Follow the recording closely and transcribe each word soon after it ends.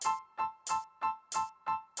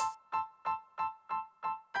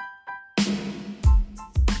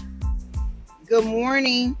Good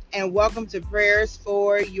morning and welcome to Prayers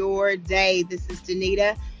for Your Day. This is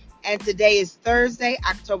Danita, and today is Thursday,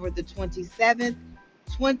 October the 27th,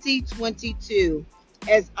 2022.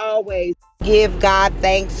 As always, give God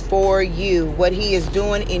thanks for you, what He is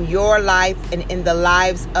doing in your life and in the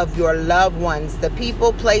lives of your loved ones, the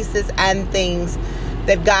people, places, and things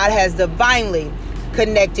that God has divinely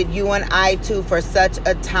connected you and I to for such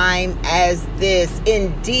a time as this.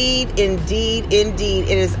 Indeed,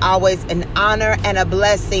 it is always an honor and a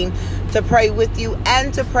blessing to pray with you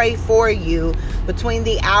and to pray for you between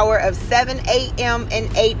the hour of 7 a.m. and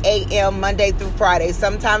 8 a.m. Monday through Friday.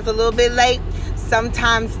 Sometimes a little bit late,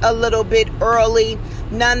 sometimes a little bit early.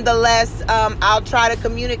 Nonetheless, I'll try to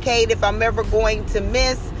communicate if I'm ever going to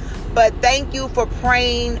miss. But thank you for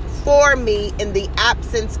praying for me in the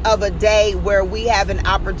absence of a day where we have an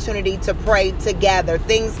opportunity to pray together.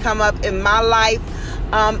 Things come up in my life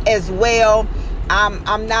as well.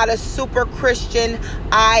 I'm not a super Christian.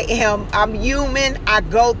 I'm human. I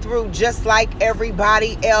go through just like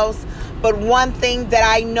everybody else. But one thing that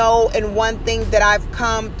I know and one thing that I've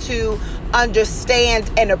come to understand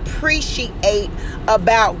and appreciate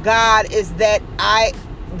about God is that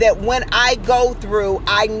when I go through,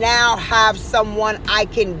 I now have someone I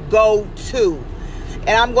can go to. And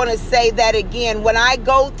I'm going to say that again. When I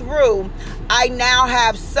go through, I now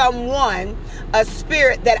have someone, a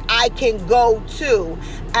spirit that I can go to,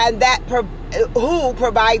 and who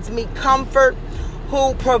provides me comfort,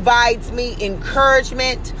 who provides me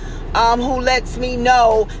encouragement, who lets me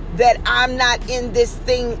know that I'm not in this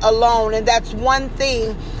thing alone. And that's one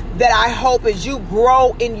thing that I hope as you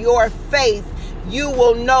grow in your faith, you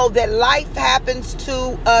will know that life happens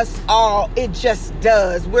to us all. It just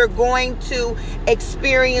does. We're going to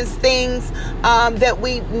experience things that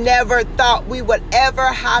we never thought we would ever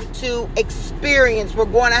have to experience. We're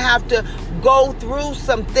going to have to go through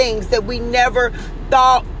some things that we never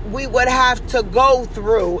thought we would have to go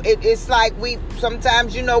through. It's like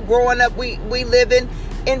sometimes, growing up, we live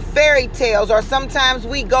in fairy tales, or sometimes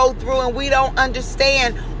we go through and we don't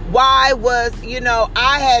understand why was,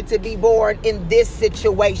 I had to be born in this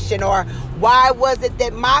situation, or why was it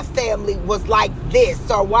that my family was like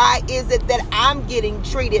this, or why is it that I'm getting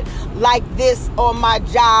treated like this on my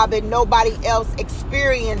job and nobody else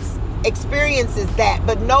experiences that.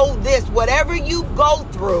 But know this, whatever you go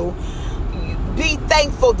through, be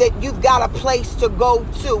thankful that you've got a place to go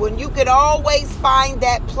to, and you can always find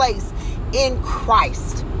that place in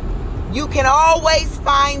Christ. You can always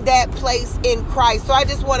find that place in Christ. So I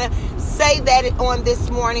just want to say that on this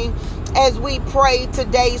morning as we pray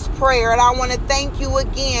today's prayer. And I want to thank you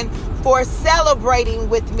again for celebrating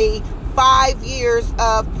with me 5 years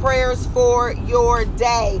of Prayers for Your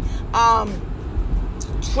Day.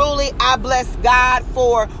 Truly, I bless God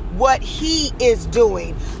for what He is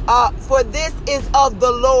doing. For this is of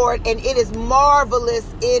the Lord, and it is marvelous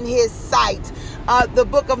in His sight. The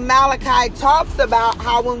book of Malachi talks about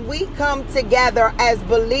how when we come together as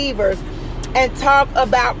believers and talk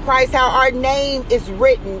about Christ, how our name is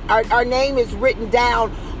written, our name is written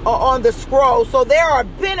down on the scroll. So there are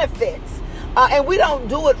benefits, and we don't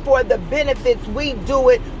do it for the benefits. We do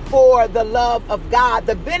it for the love of God.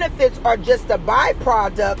 The benefits are just a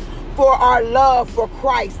byproduct for our love for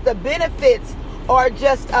Christ. The benefits are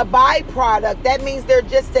just a byproduct. That means they're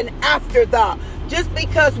just an afterthought. Just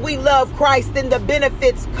because we love Christ, then the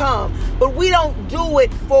benefits come. But we don't do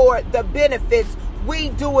it for the benefits. We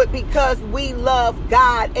do it because we love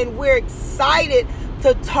God, and we're excited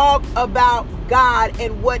to talk about God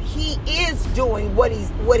and what He is doing, what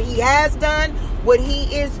He has done, what He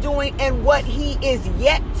is doing, and what He is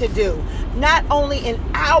yet to do. Not only in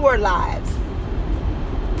our lives,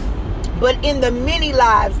 but in the many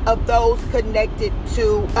lives of those connected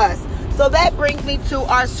to us. So that brings me to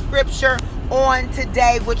our scripture on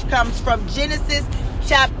today, which comes from Genesis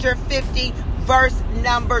chapter 50, verse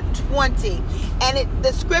number 20. And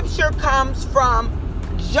the scripture comes from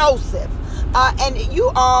Joseph. And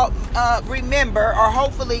you all remember, or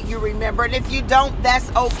hopefully you remember, and if you don't,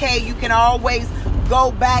 that's okay. You can always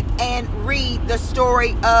go back and read the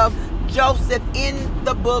story of Joseph in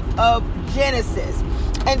the book of Genesis.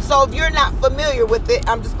 And so if you're not familiar with it,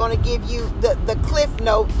 I'm just going to give you the cliff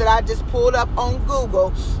notes that I just pulled up on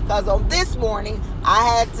Google, because on this morning I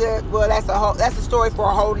had to, that's a story for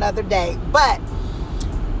a whole nother day. But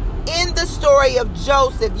in the story of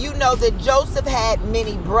Joseph, you know that Joseph had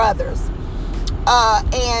many brothers,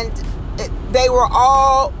 and they were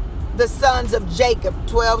all the sons of Jacob,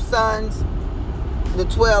 12 sons, the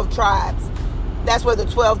 12 tribes. That's where the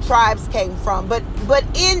 12 tribes came from. But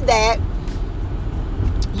in that,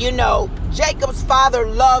 Jacob's father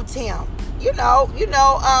loved him.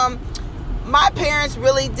 My parents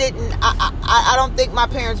really didn't. I don't think my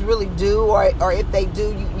parents really do, or if they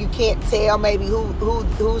do, you can't tell maybe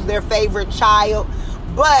who's their favorite child.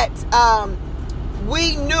 But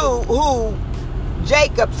we knew who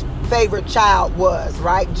Jacob's favorite child was,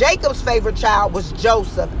 right? Jacob's favorite child was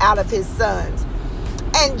Joseph out of his sons.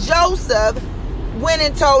 And Joseph went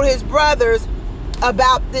and told his brothers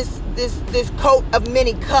about this coat of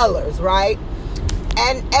many colors, right?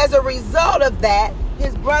 And as a result of that,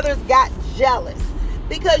 his brothers got jealous.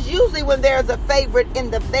 Because usually when there's a favorite in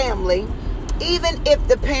the family, even if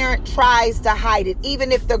the parent tries to hide it,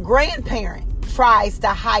 even if the grandparent tries to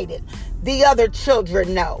hide it, the other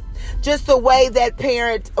children know. Just the way that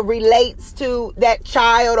parent relates to that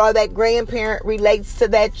child or that grandparent relates to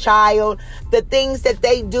that child, the things that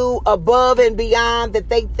they do above and beyond that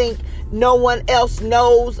they think no one else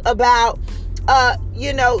knows about.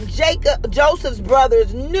 Joseph's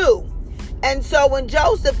brothers knew. And so when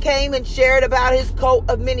Joseph came and shared about his coat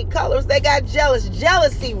of many colors, they got jealous.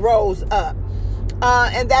 Jealousy rose up.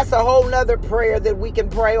 And that's a whole nother prayer that we can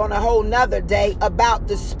pray on a whole nother day about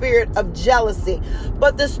the spirit of jealousy.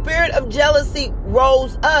 But the spirit of jealousy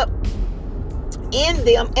rose up in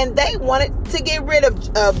them, and they wanted to get rid of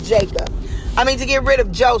to get rid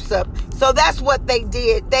of Joseph. So that's what they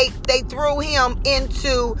did. They threw him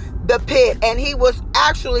into the pit, and he was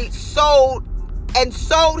actually sold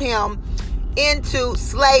him into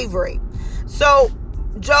slavery. So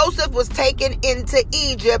Joseph was taken into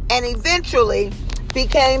Egypt and eventually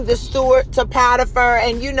became the steward to Potiphar,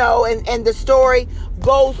 and the story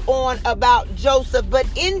goes on about Joseph. But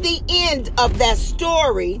in the end of that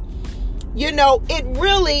story, it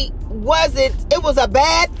really wasn't, it was a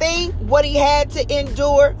bad thing, what he had to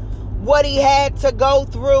endure, what he had to go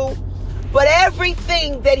through. But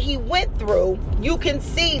everything that he went through, you can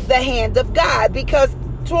see the hand of God, because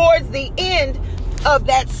towards the end of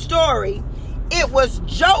that story, it was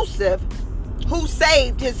Joseph who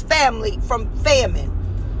saved his family from famine.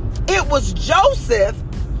 It was Joseph,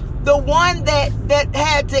 the one that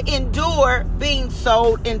had to endure being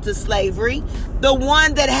sold into slavery, the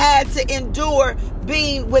one that had to endure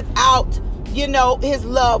being without, his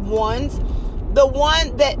loved ones, the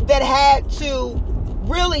one that had to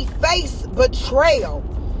really face betrayal.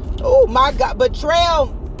 Oh my God,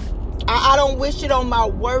 betrayal. I don't wish it on my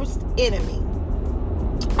worst enemy.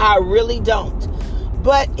 I really don't.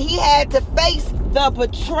 But he had to face the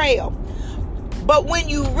betrayal. But when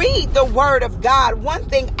you read the word of God, one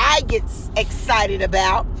thing I get excited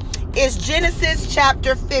about is Genesis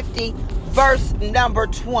chapter 50, verse number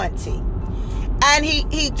 20. And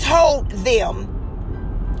he told them,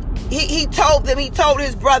 he told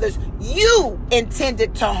his brothers, you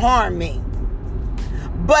intended to harm me,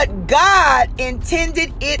 but God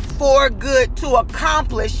intended it for good to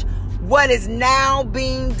accomplish what is now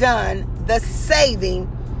being done, the saving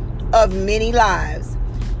of many lives.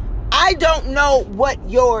 I don't know what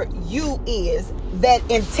your you is that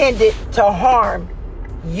intended to harm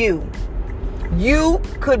you. You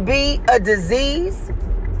could be a disease.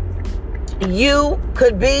 You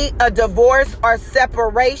could be a divorce or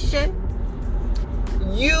separation.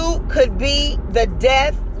 You could be the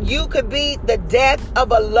death. You could be the death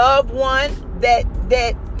of a loved one that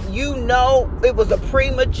it was a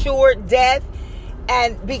premature death.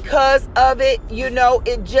 And because of it,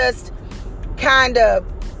 it just kind of,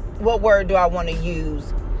 what word do I want to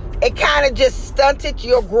use? It kind of just stunted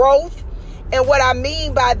your growth. And what I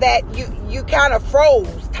mean by that, you kind of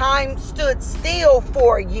froze. Time stood still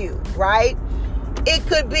for you, right? It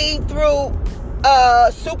could be through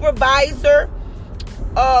a supervisor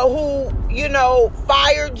who,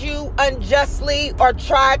 fired you unjustly or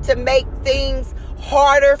tried to make things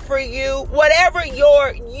harder for you. Whatever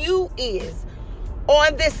your you is,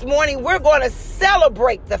 on this morning, we're going to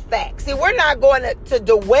celebrate the facts. See, we're not going to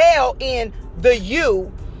dwell in the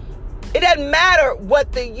you. It doesn't matter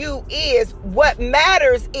what the you is. What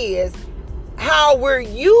matters is how we're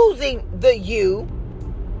using the you.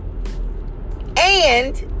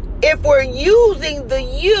 And if we're using the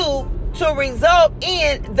you to result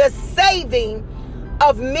in the saving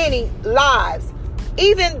of many lives.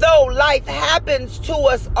 Even though life happens to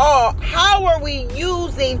us all, how are we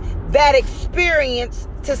using that experience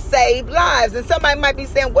to save lives? And somebody might be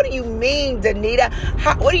saying, what do you mean, Danita?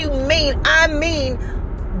 What do you mean? I mean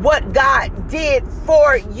what God did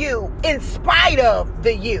for you in spite of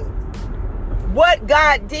the you. What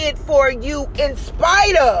God did for you in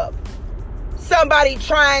spite of somebody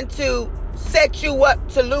trying to set you up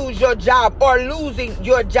to lose your job or losing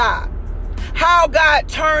your job. How God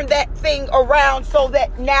turned that thing around so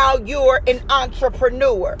that now you're an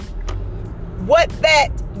entrepreneur. what that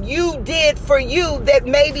you did for you, that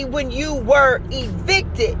maybe when you were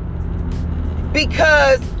evicted,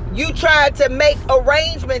 because you tried to make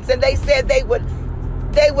arrangements and they said they would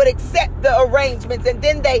accept the arrangements, and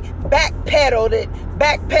then they backpedaled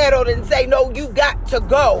and say, no, you got to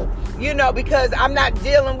go, because I'm not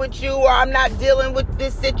dealing with you, or I'm not dealing with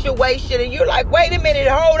this situation. And you're like, wait a minute,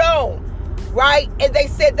 hold on, right? And they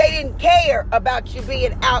said they didn't care about you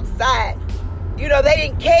being outside. They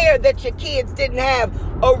didn't care that your kids didn't have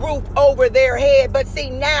a roof over their head. But see,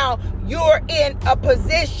 now you're in a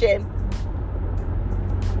position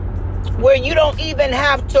where you don't even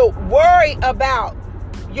have to worry about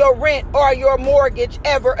your rent or your mortgage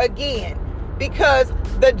ever again, because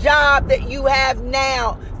the job that you have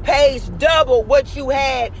now pays double what you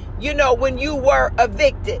had, when you were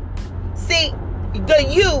evicted. See,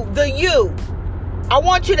 the you. I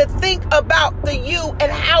want you to think about the you, and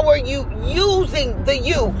how are you using the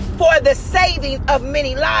you for the saving of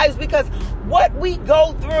many lives, because what we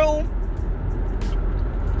go through,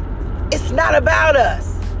 it's not about us.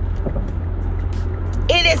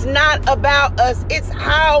 It is not about us. It's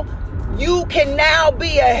how you can now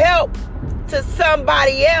be a help to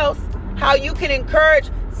somebody else, how you can encourage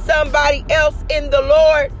somebody else in the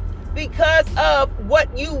Lord because of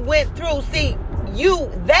what you went through. See,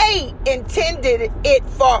 they intended it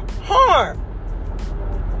for harm.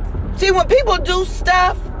 See, when people do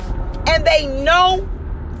stuff and they know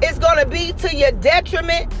it's going to be to your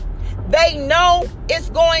detriment, they know it's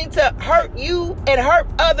going to hurt you and hurt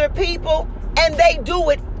other people, and they do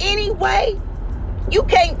it anyway, you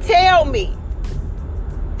can't tell me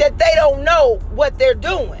that they don't know what they're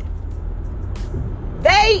doing.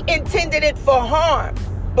 They intended it for harm,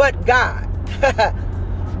 but God.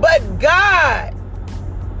 But God.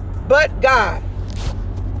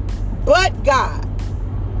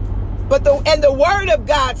 And the word of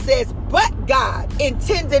God says, but God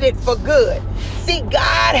intended it for good. See,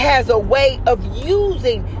 God has a way of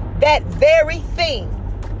using that very thing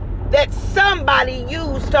that somebody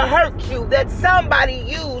used to hurt you, that somebody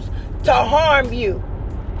used to harm you,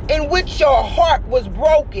 in which your heart was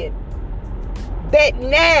broken. That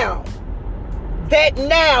now,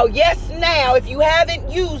 if you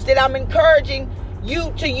haven't used it, I'm encouraging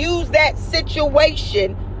you to use that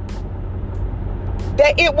situation,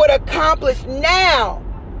 that it would accomplish now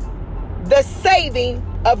the saving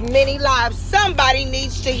of many lives. Somebody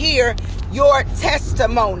needs to hear your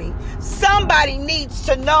testimony. Somebody needs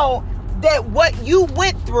to know that what you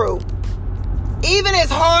went through, even as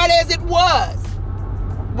hard as it was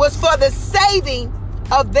for the saving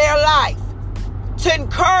of their life, to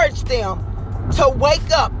encourage them to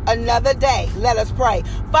wake up another day. Let us pray.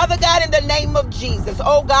 Father God, in the name of Jesus,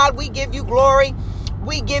 oh God, we give you glory,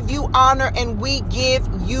 we give you honor, and we give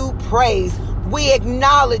you praise. We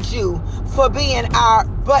acknowledge you for being our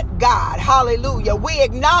but God. Hallelujah. We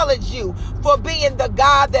acknowledge you for being the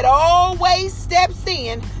God that always steps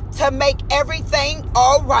in to make everything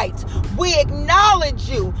all right. We acknowledge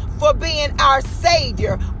you for being our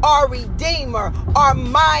Savior, our Redeemer, our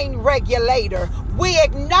mind regulator. We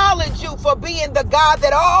acknowledge you for being the God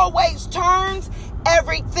that always turns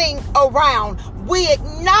everything around. We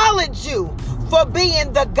acknowledge you for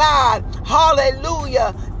being the God,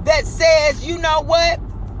 hallelujah, that says, you know what?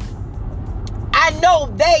 I know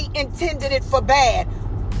they intended it for bad,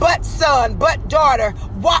 but son, but daughter,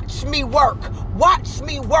 watch me work. Watch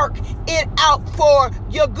me work it out for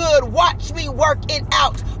your good. Watch me work it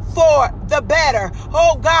out for the better.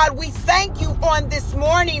 Oh God, we thank you on this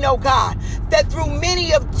morning, oh God, that through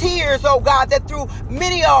many of tears, oh God, that through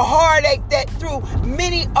many of heartache, that through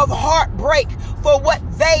many of heartbreak, for what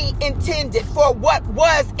they intended, for what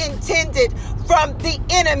was intended from the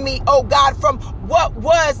enemy, oh God, from what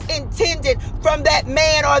was intended from that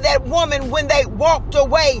man or that woman when they walked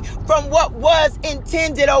away, from what was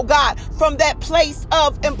intended, oh God, from that place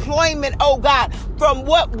of employment, oh God, from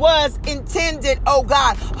what was intended, oh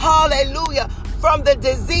God, hallelujah, from the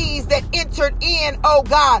disease that entered in, oh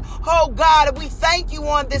God. Oh God, we thank you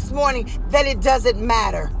on this morning that it doesn't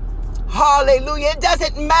matter. Hallelujah. It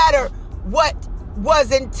doesn't matter what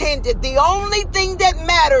was intended. The only thing that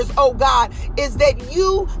matters, oh God, is that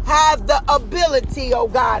you have the ability, oh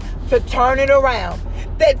God, to turn it around.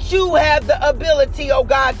 That you have the ability, oh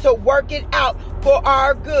God, to work it out for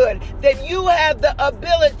our good. That you have the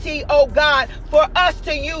ability, oh God, for us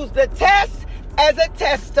to use the test as a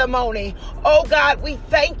testimony. Oh God, we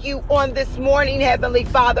thank you on this morning, Heavenly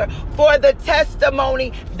Father, for the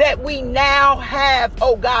testimony that we now have,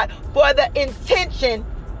 oh God, for the intention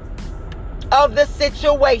of the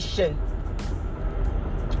situation.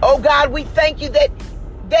 Oh God, we thank you that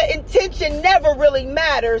the intention never really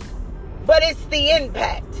matters, but it's the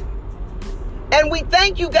impact. And we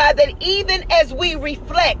thank you, God, that even as we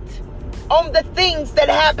reflect on the things that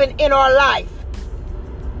happen in our life,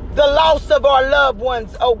 the loss of our loved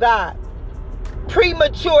ones, oh God,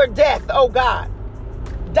 premature death, oh God,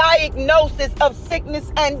 diagnosis of sickness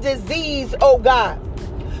and disease, oh God,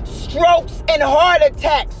 strokes and heart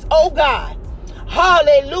attacks, oh God,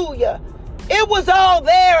 hallelujah. It was all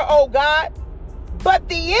there, oh God, but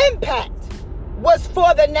the impact was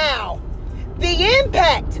for the now. The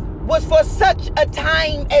impact was for such a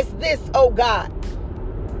time as this, oh God,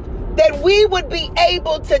 that we would be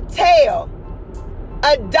able to tell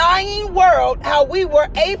a dying world how we were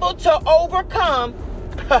able to overcome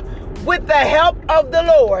with the help of the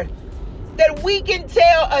Lord. That we can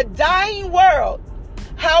tell a dying world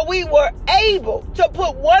how we were able to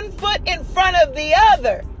put one foot in front of the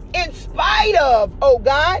other in spite of, oh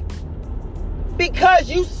God,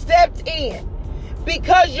 because you stepped in.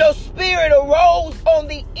 Because your spirit arose on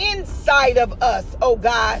the inside of us, oh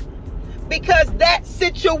God. Because that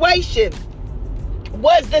situation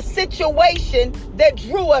was the situation that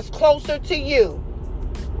drew us closer to you.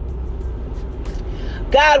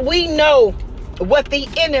 God, we know what the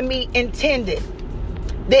enemy intended.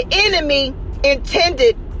 The enemy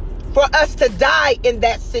intended for us to die in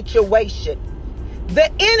that situation.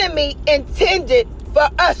 The enemy intended for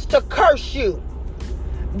us to curse you.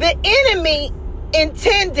 The enemy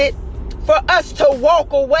intended for us to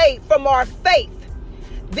walk away from our faith.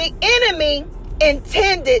 The enemy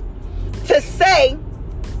intended to say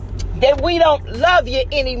that we don't love you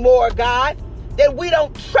anymore, God, that we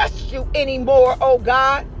don't trust you anymore, oh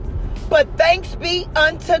God. But thanks be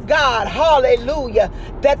unto God, hallelujah,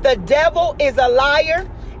 that the devil is a liar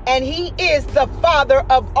and he is the father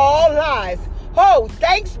of all lies. Oh,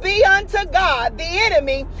 thanks be unto God. The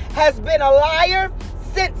enemy has been a liar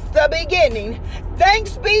since the beginning.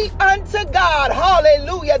 Thanks be unto God,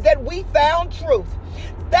 hallelujah, that we found truth.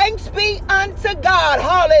 Thanks be unto God,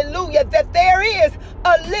 hallelujah, that there is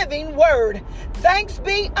a living word. Thanks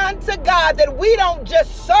be unto God that we don't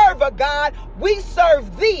just serve a God, we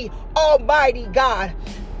serve the Almighty God.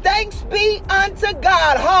 Thanks be unto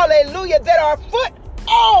God, hallelujah, that our foot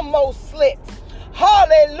almost slipped.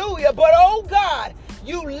 Hallelujah, but oh God,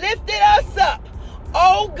 you lifted us up.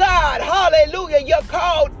 Oh God, hallelujah, you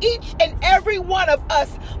called each and every one of us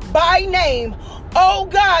by name. Oh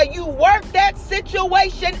God, you worked that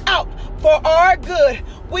situation out for our good.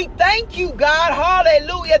 We thank you, God,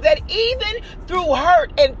 hallelujah, that even through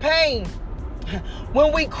hurt and pain,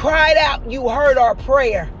 when we cried out, you heard our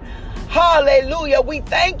prayer. Hallelujah. We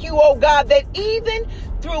thank you, oh God, that even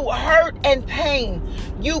through hurt and pain,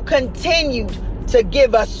 you continued to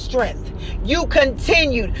give us strength. You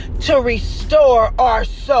continued to restore our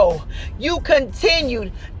soul. You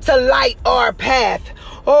continued to light our path.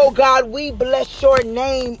 Oh God, we bless your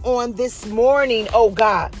name on this morning, oh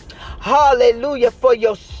God. Hallelujah, for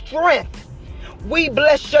your strength. We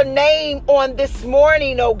bless your name on this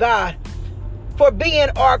morning, oh God, for being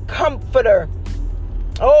our comforter.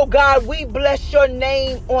 Oh God, we bless your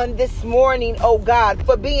name on this morning, oh God,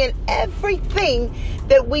 for being everything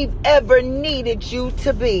that we've ever needed you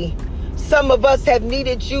to be. Some of us have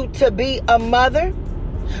needed you to be a mother.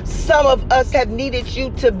 Some of us have needed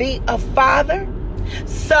you to be a father.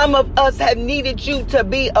 Some of us have needed you to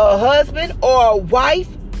be a husband or a wife.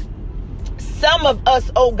 Some of us,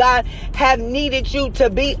 oh God, have needed you to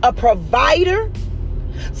be a provider.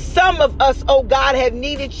 Some of us, oh God, have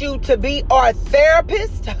needed you to be our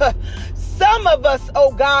therapist. Some of us,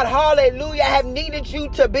 oh God, hallelujah, have needed you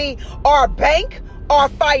to be our bank, our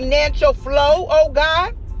financial flow, oh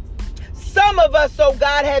God. Some of us, oh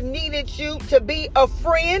God, have needed you to be a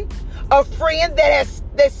friend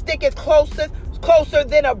that sticketh closer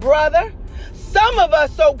than a brother. Some of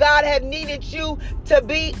us, oh God, have needed you to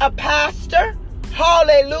be a pastor.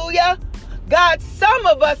 Hallelujah. God, some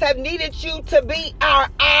of us have needed you to be our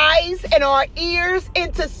eyes and our ears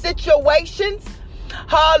into situations.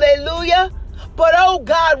 Hallelujah. But oh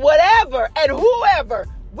God, whatever and whoever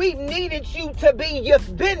we've needed you to be,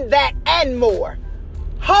 you've been that and more.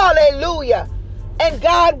 Hallelujah. And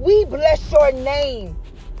God, we bless your name.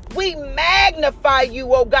 We magnify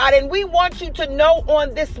you, oh God, and we want you to know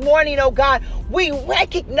on this morning, oh God, we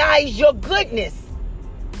recognize your goodness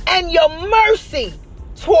and your mercy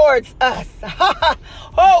towards us.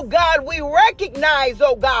 Oh God, we recognize,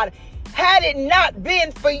 oh God, had it not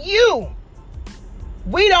been for you,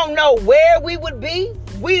 we don't know where we would be.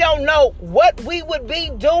 We don't know what we would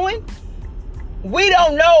be doing. We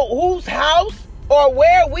don't know whose house or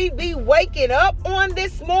where we'd be waking up on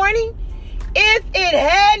this morning if it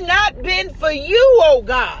had not been for you, oh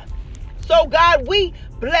God. So God, we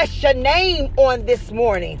bless your name on this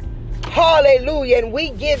morning. Hallelujah. And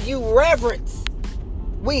we give you reverence.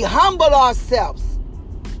 We humble ourselves.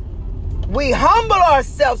 We humble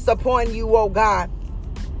ourselves upon you, oh God.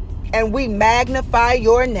 And we magnify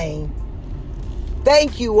your name.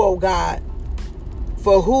 Thank you, oh God,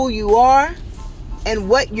 for who you are and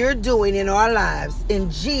what you're doing in our lives.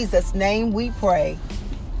 In Jesus' name we pray.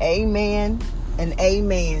 Amen and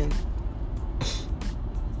amen.